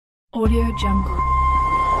Audio Jungle.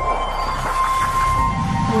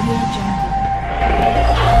 Audio Jungle.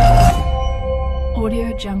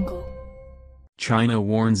 Audio Jungle. China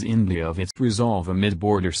warns India of its resolve amid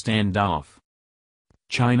border standoff.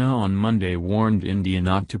 China on Monday warned India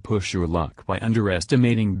not to push your luck by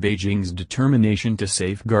underestimating Beijing's determination to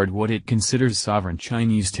safeguard what it considers sovereign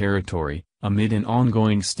Chinese territory, amid an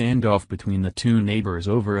ongoing standoff between the two neighbors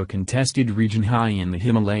over a contested region high in the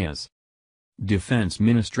Himalayas. Defense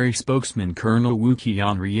Ministry spokesman Colonel Wu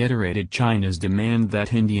Qian reiterated China's demand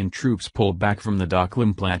that Indian troops pull back from the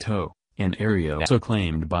Doklam Plateau, an area also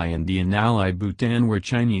claimed by Indian ally Bhutan where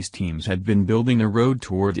Chinese teams had been building a road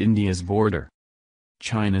toward India's border.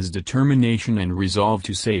 China's determination and resolve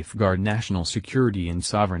to safeguard national security and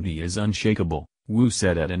sovereignty is unshakable, Wu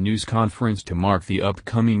said at a news conference to mark the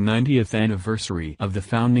upcoming 90th anniversary of the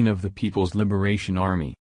founding of the People's Liberation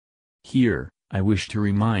Army. Here, I wish to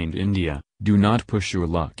remind India, do not push your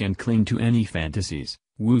luck and cling to any fantasies,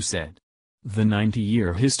 Wu said. The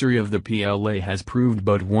 90-year history of the PLA has proved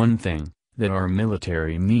but one thing, that our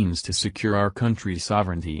military means to secure our country's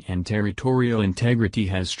sovereignty and territorial integrity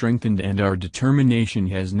has strengthened and our determination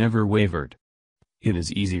has never wavered. It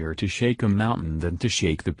is easier to shake a mountain than to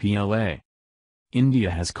shake the PLA.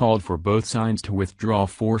 India has called for both sides to withdraw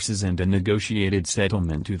forces and a negotiated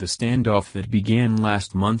settlement to the standoff that began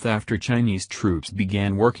last month after Chinese troops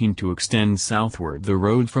began working to extend southward the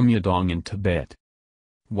road from Yadong in Tibet.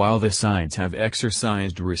 While the sides have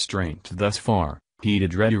exercised restraint thus far,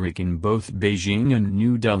 heated rhetoric in both Beijing and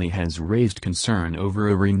New Delhi has raised concern over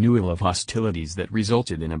a renewal of hostilities that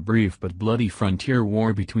resulted in a brief but bloody frontier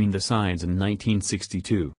war between the sides in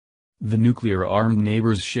 1962. The nuclear-armed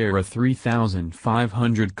neighbors share a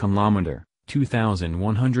 3,500-kilometer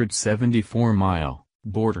 (2,174-mile)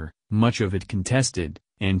 border, much of it contested,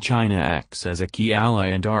 and China acts as a key ally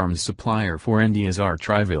and arms supplier for India's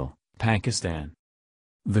arch-rival, Pakistan.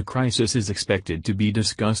 The crisis is expected to be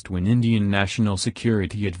discussed when Indian National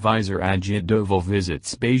Security Advisor Ajit Doval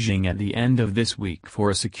visits Beijing at the end of this week for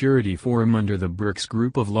a security forum under the BRICS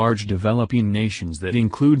group of large developing nations that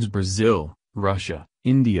includes Brazil, Russia,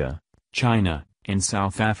 India, China, and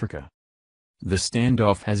South Africa. The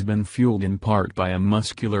standoff has been fueled in part by a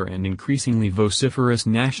muscular and increasingly vociferous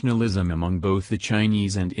nationalism among both the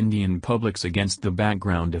Chinese and Indian publics against the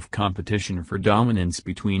background of competition for dominance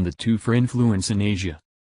between the two for influence in Asia.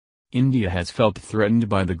 India has felt threatened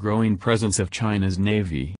by the growing presence of China's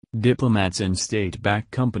navy, diplomats and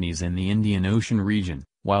state-backed companies in the Indian Ocean region,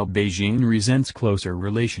 while Beijing resents closer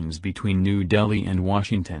relations between New Delhi and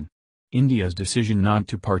Washington. India's decision not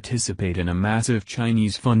to participate in a massive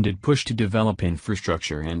Chinese-funded push to develop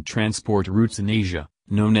infrastructure and transport routes in Asia,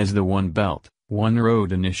 known as the One Belt, One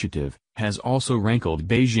Road initiative, has also rankled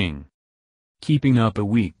Beijing. Keeping up a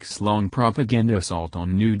weeks-long propaganda assault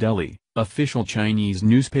on New Delhi, official Chinese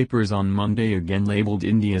newspapers on Monday again labeled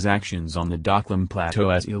India's actions on the Doklam Plateau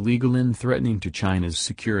as illegal and threatening to China's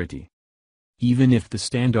security. Even if the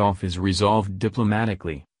standoff is resolved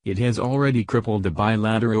diplomatically, it has already crippled the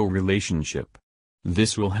bilateral relationship.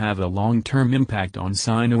 This will have a long-term impact on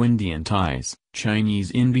Sino-Indian ties, Chinese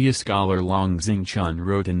India scholar Long Xingchun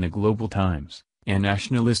wrote in the Global Times, a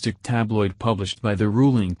nationalistic tabloid published by the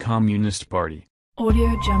ruling Communist Party.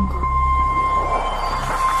 Audio Jungle.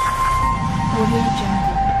 Audio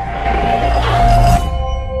Jungle.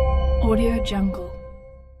 Audio Jungle.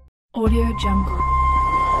 Audio Jungle.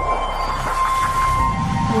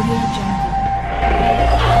 Audio Jungle.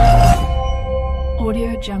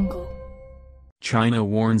 Audio Jungle. China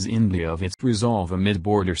warns India of its resolve amid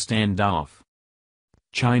border standoff.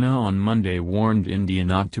 China on Monday warned India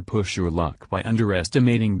not to push your luck by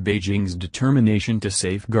underestimating Beijing's determination to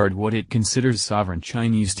safeguard what it considers sovereign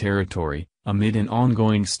Chinese territory, amid an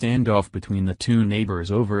ongoing standoff between the two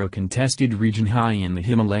neighbors over a contested region high in the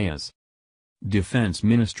Himalayas. Defense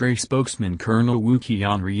Ministry spokesman Colonel Wu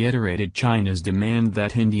Qian reiterated China's demand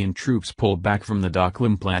that Indian troops pull back from the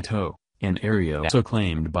Doklam Plateau, an area also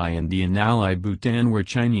claimed by Indian ally Bhutan where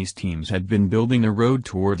Chinese teams had been building a road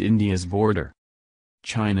toward India's border.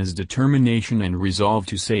 China's determination and resolve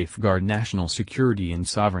to safeguard national security and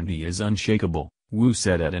sovereignty is unshakable, Wu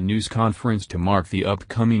said at a news conference to mark the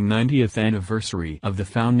upcoming 90th anniversary of the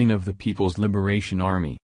founding of the People's Liberation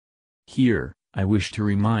Army. Here, I wish to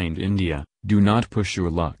remind India, do not push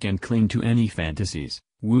your luck and cling to any fantasies,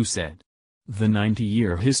 Wu said. The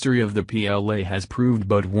 90-year history of the PLA has proved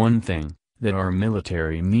but one thing, that our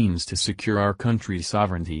military means to secure our country's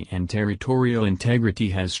sovereignty and territorial integrity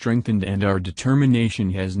has strengthened and our determination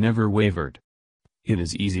has never wavered. It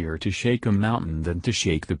is easier to shake a mountain than to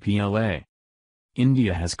shake the PLA.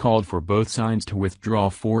 India has called for both sides to withdraw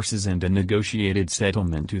forces and a negotiated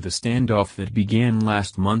settlement to the standoff that began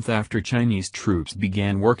last month after Chinese troops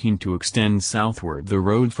began working to extend southward the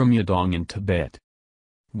road from Yadong in Tibet.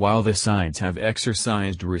 While the sides have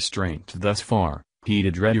exercised restraint thus far,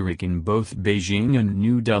 heated rhetoric in both Beijing and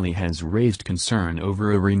New Delhi has raised concern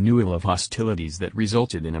over a renewal of hostilities that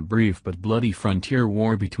resulted in a brief but bloody frontier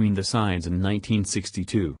war between the sides in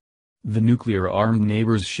 1962. The nuclear-armed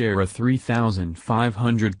neighbors share a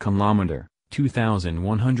 3,500-kilometer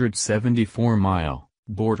 (2,174-mile)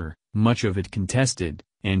 border, much of it contested,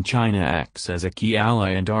 and China acts as a key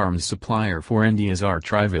ally and arms supplier for India's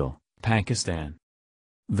arch-rival, Pakistan.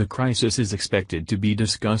 The crisis is expected to be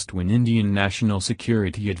discussed when Indian National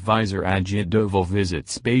Security Advisor Ajit Doval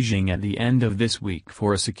visits Beijing at the end of this week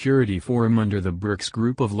for a security forum under the BRICS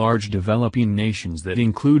group of large developing nations that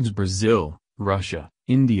includes Brazil, Russia,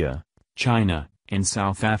 India, China, and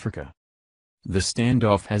South Africa. The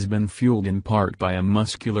standoff has been fueled in part by a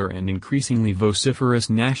muscular and increasingly vociferous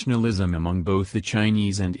nationalism among both the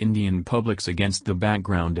Chinese and Indian publics against the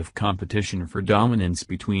background of competition for dominance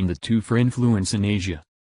between the two for influence in Asia.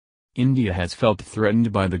 India has felt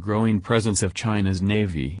threatened by the growing presence of China's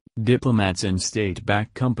navy, diplomats and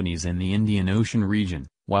state-backed companies in the Indian Ocean region,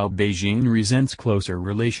 while Beijing resents closer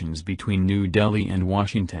relations between New Delhi and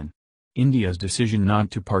Washington. India's decision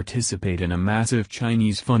not to participate in a massive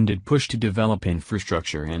Chinese-funded push to develop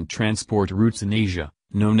infrastructure and transport routes in Asia,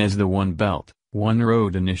 known as the One Belt, One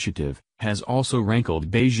Road initiative, has also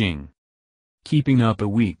rankled Beijing. Keeping up a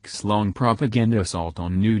weeks-long propaganda assault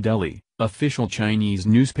on New Delhi, official Chinese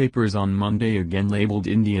newspapers on Monday again labeled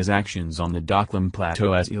India's actions on the Doklam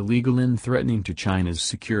Plateau as illegal and threatening to China's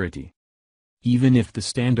security. Even if the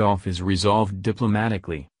standoff is resolved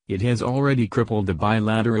diplomatically, it has already crippled the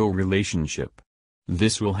bilateral relationship.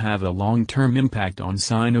 This will have a long-term impact on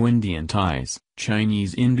Sino-Indian ties,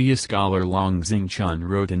 Chinese India scholar Long Xingchun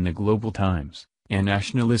wrote in the Global Times, a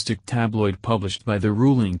nationalistic tabloid published by the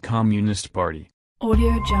ruling Communist Party.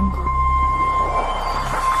 Audio Jungle.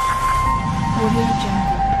 Audio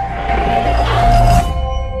Jungle.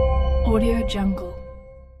 Audio Jungle.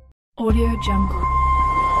 Audio Jungle.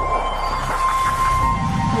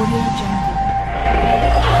 Audio Jungle.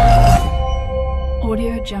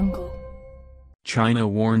 Audio Jungle. China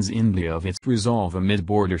warns India of its resolve amid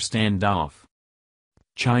border standoff.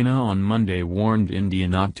 China on Monday warned India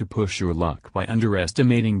not to push her luck by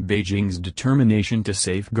underestimating Beijing's determination to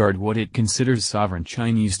safeguard what it considers sovereign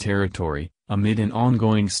Chinese territory, amid an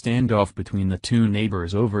ongoing standoff between the two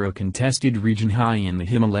neighbors over a contested region high in the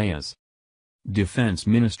Himalayas. Defense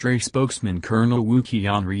Ministry spokesman Colonel Wu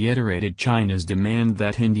Qian reiterated China's demand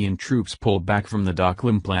that Indian troops pull back from the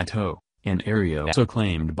Doklam Plateau, an area also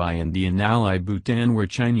claimed by Indian ally Bhutan where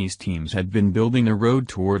Chinese teams had been building a road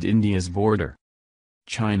toward India's border.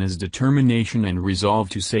 China's determination and resolve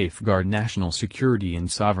to safeguard national security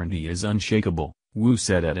and sovereignty is unshakable, Wu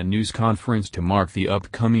said at a news conference to mark the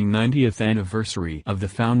upcoming 90th anniversary of the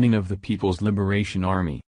founding of the People's Liberation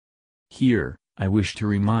Army. Here, I wish to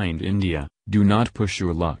remind India, do not push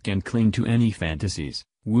your luck and cling to any fantasies,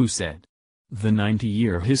 Wu said. The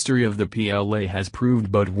 90-year history of the PLA has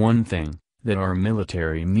proved but one thing, that our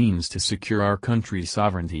military means to secure our country's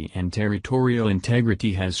sovereignty and territorial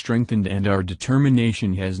integrity has strengthened and our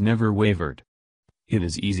determination has never wavered. It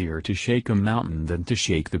is easier to shake a mountain than to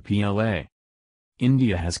shake the PLA.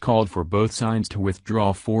 India has called for both sides to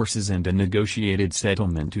withdraw forces and a negotiated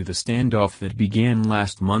settlement to the standoff that began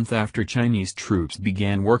last month after Chinese troops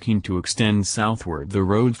began working to extend southward the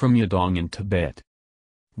road from Yadong in Tibet.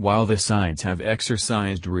 While the sides have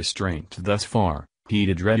exercised restraint thus far,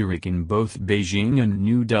 heated rhetoric in both Beijing and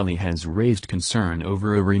New Delhi has raised concern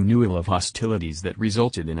over a renewal of hostilities that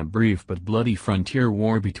resulted in a brief but bloody frontier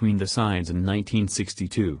war between the sides in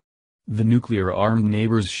 1962. The nuclear-armed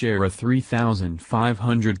neighbors share a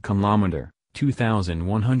 3,500-kilometer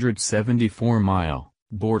 (2,174-mile)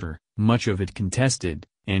 border, much of it contested,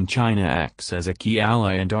 and China acts as a key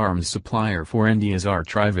ally and arms supplier for India's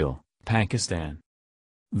arch-rival, Pakistan.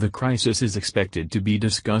 The crisis is expected to be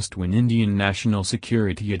discussed when Indian National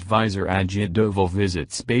Security Advisor Ajit Doval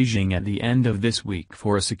visits Beijing at the end of this week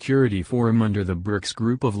for a security forum under the BRICS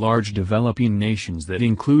group of large developing nations that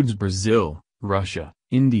includes Brazil, Russia,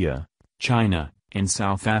 India, China, and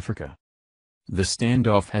South Africa. The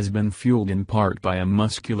standoff has been fueled in part by a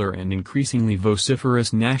muscular and increasingly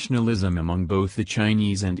vociferous nationalism among both the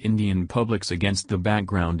Chinese and Indian publics against the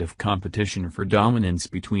background of competition for dominance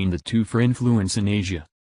between the two for influence in Asia.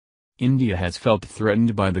 India has felt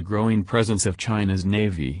threatened by the growing presence of China's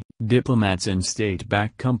navy, diplomats and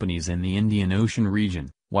state-backed companies in the Indian Ocean region,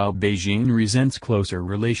 while Beijing resents closer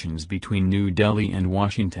relations between New Delhi and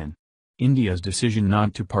Washington. India's decision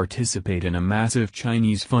not to participate in a massive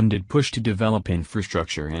Chinese-funded push to develop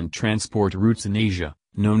infrastructure and transport routes in Asia,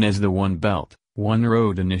 known as the One Belt, One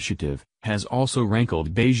Road initiative, has also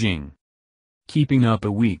rankled Beijing. Keeping up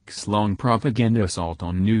a weeks-long propaganda assault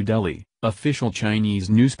on New Delhi, official Chinese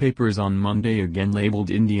newspapers on Monday again labeled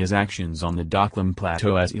India's actions on the Doklam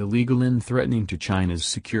Plateau as illegal and threatening to China's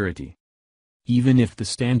security. Even if the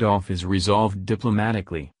standoff is resolved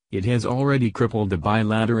diplomatically, it has already crippled the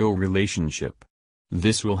bilateral relationship.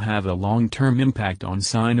 This will have a long-term impact on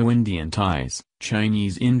Sino-Indian ties,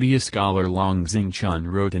 Chinese India scholar Long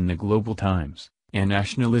Xingchun wrote in the Global Times, a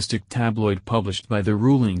nationalistic tabloid published by the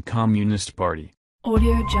ruling Communist Party.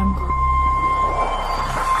 Audio Jungle.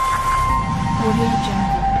 Audio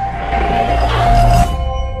Jungle.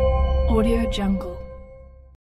 Audio Jungle.